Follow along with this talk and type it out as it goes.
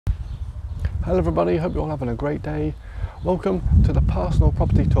Hello everybody, hope you're all having a great day. Welcome to the personal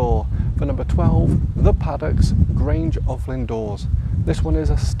property tour for number 12, the Paddocks, Grange of Lindores. This one is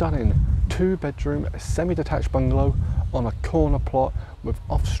a stunning 2-bedroom semi-detached bungalow on a corner plot with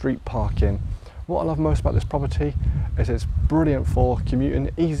off-street parking. What I love most about this property is it's brilliant for commuting,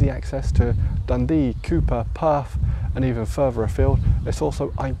 easy access to Dundee, Cooper, Perth and even further afield. It's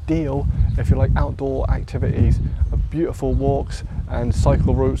also ideal if you like outdoor activities, beautiful walks and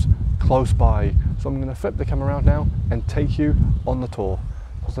cycle routes close by. So I'm going to flip the camera around now and take you on the tour.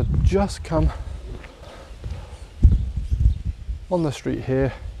 So just come on the street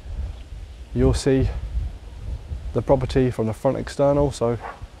here, you'll see the property from the front external. So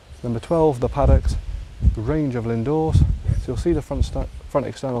number 12, the Paddocks, Grange of Lindores. So you'll see the front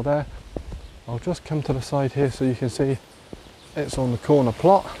external there. I'll just come to the side here so you can see it's on the corner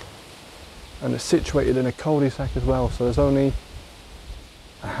plot and it's situated in a cul-de-sac as well. So there's only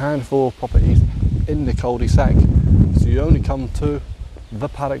a handful of properties in the cul-de-sac. So you only come to the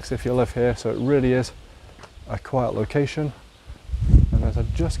Paddocks if you live here. So it really is a quiet location. And as I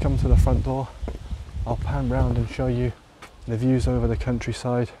just come to the front door, I'll pan round and show you the views over the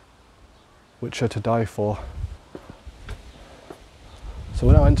countryside, which are to die for. So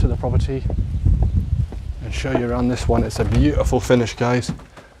we'll now enter the property and show you around this one. It's a beautiful finish, guys.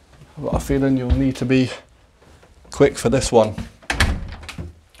 I've got a feeling you'll need to be quick for this one.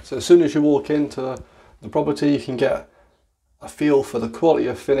 So as soon as you walk into the property, you can get a feel for the quality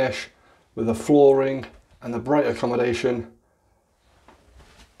of finish with the flooring and the bright accommodation.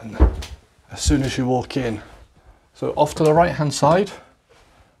 And as soon as you walk in, so off to the right hand side,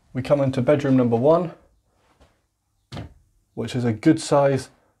 we come into bedroom number 1, which is a good size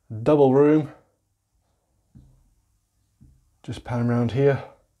double room. Just pan around here.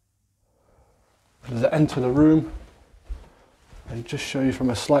 As I enter the room, and just show you from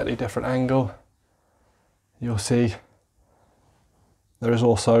a slightly different angle, you'll see there is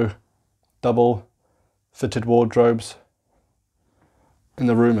also double fitted wardrobes in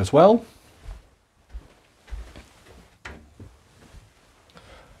the room as well.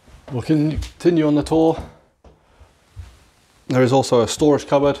 We'll continue on the tour. There is also a storage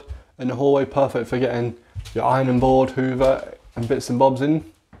cupboard in the hallway, perfect for getting your ironing board, hoover and bits and bobs in.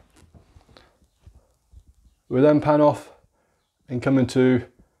 We then pan off and come into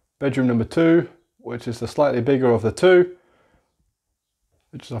bedroom number 2, which is the slightly bigger of the two,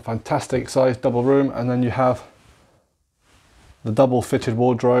 which is a fantastic size double room. And then you have the double fitted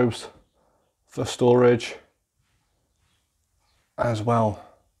wardrobes for storage as well.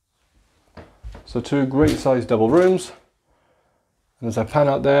 So 2 great size double rooms. And as I pan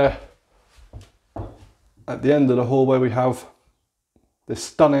out there, at the end of the hallway we have this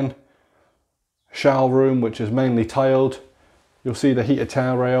stunning shower room, which is mainly tiled. You'll see the heated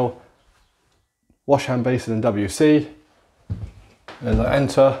towel rail, wash hand basin and WC. As I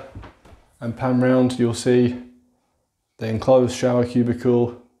enter and pan round, you'll see the enclosed shower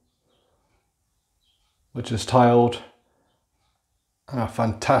cubicle, which is tiled, and a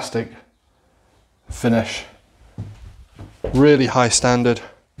fantastic finish. Really high standard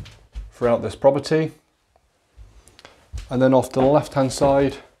throughout this property. And then off to the left hand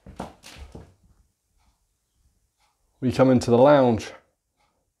side, we come into the lounge,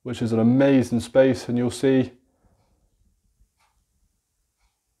 which is an amazing space, and you'll see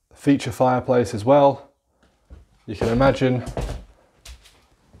the feature fireplace as well. You can imagine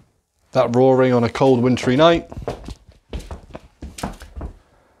that roaring on a cold wintry night.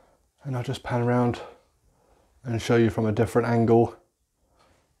 And I'll just pan around and show you from a different angle,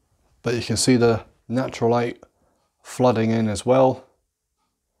 but you can see the natural light flooding in as well,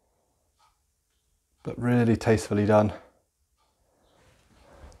 but really tastefully done.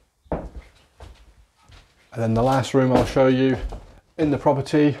 And then the last room I'll show you in the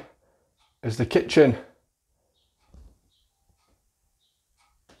property is the kitchen,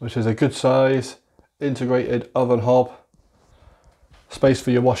 which is a good size integrated oven hob, space for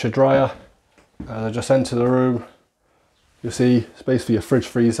your washer dryer. As I just enter the room, you'll see space for your fridge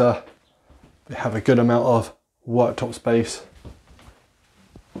freezer. We have a good amount of worktop space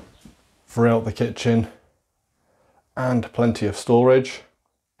throughout the kitchen and plenty of storage.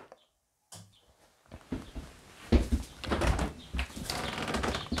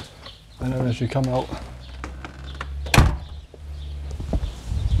 And then as you come out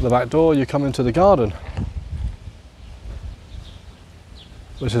the back door, you come into the garden,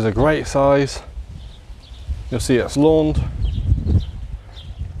 which is a great size. You'll see it's lawned.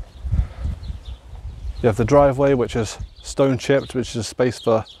 You have the driveway, which is stone chipped, which is space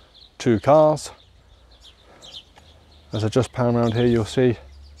for 2 cars. As I just pan around here, you'll see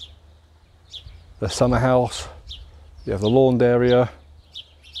the summer house. You have the lawned area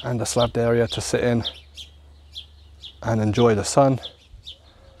and the slabbed area to sit in and enjoy the sun.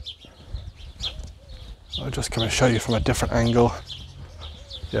 I'll just come and show you from a different angle.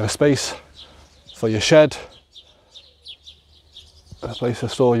 You have a space for your shed, a place to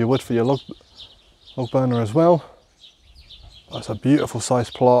store your wood for your log burner as well. That's a beautiful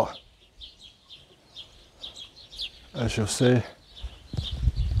sized plot, as you'll see.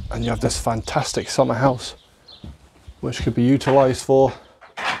 And you have this fantastic summer house which could be utilised for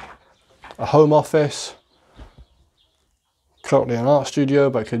a home office, currently an art studio,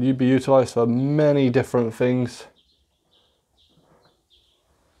 but could be utilised for many different things.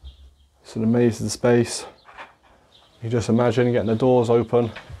 It's an amazing space. You just imagine getting the doors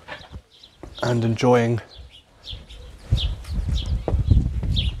open and enjoying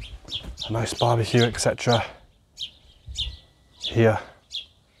a nice barbecue, etc. here.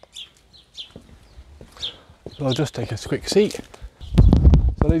 So I'll just take a quick seat.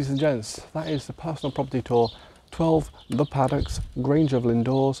 So ladies and gents, that is the personal property tour 12 The Paddocks, Grange of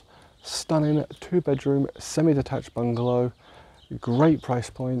Lindores. Stunning 2-bedroom semi-detached bungalow. Great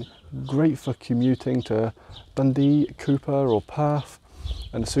price point, great for commuting to Dundee, Cooper or Perth,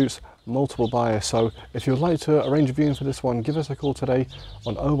 and suits multiple buyers. So if you'd like to arrange a viewing for this one, give us a call today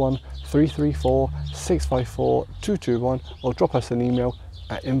on 01334 654 221 or drop us an email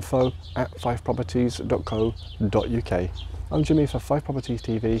at info@5properties.co.uk. I'm Jimmy for 5 Properties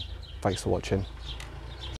TV. Thanks for watching.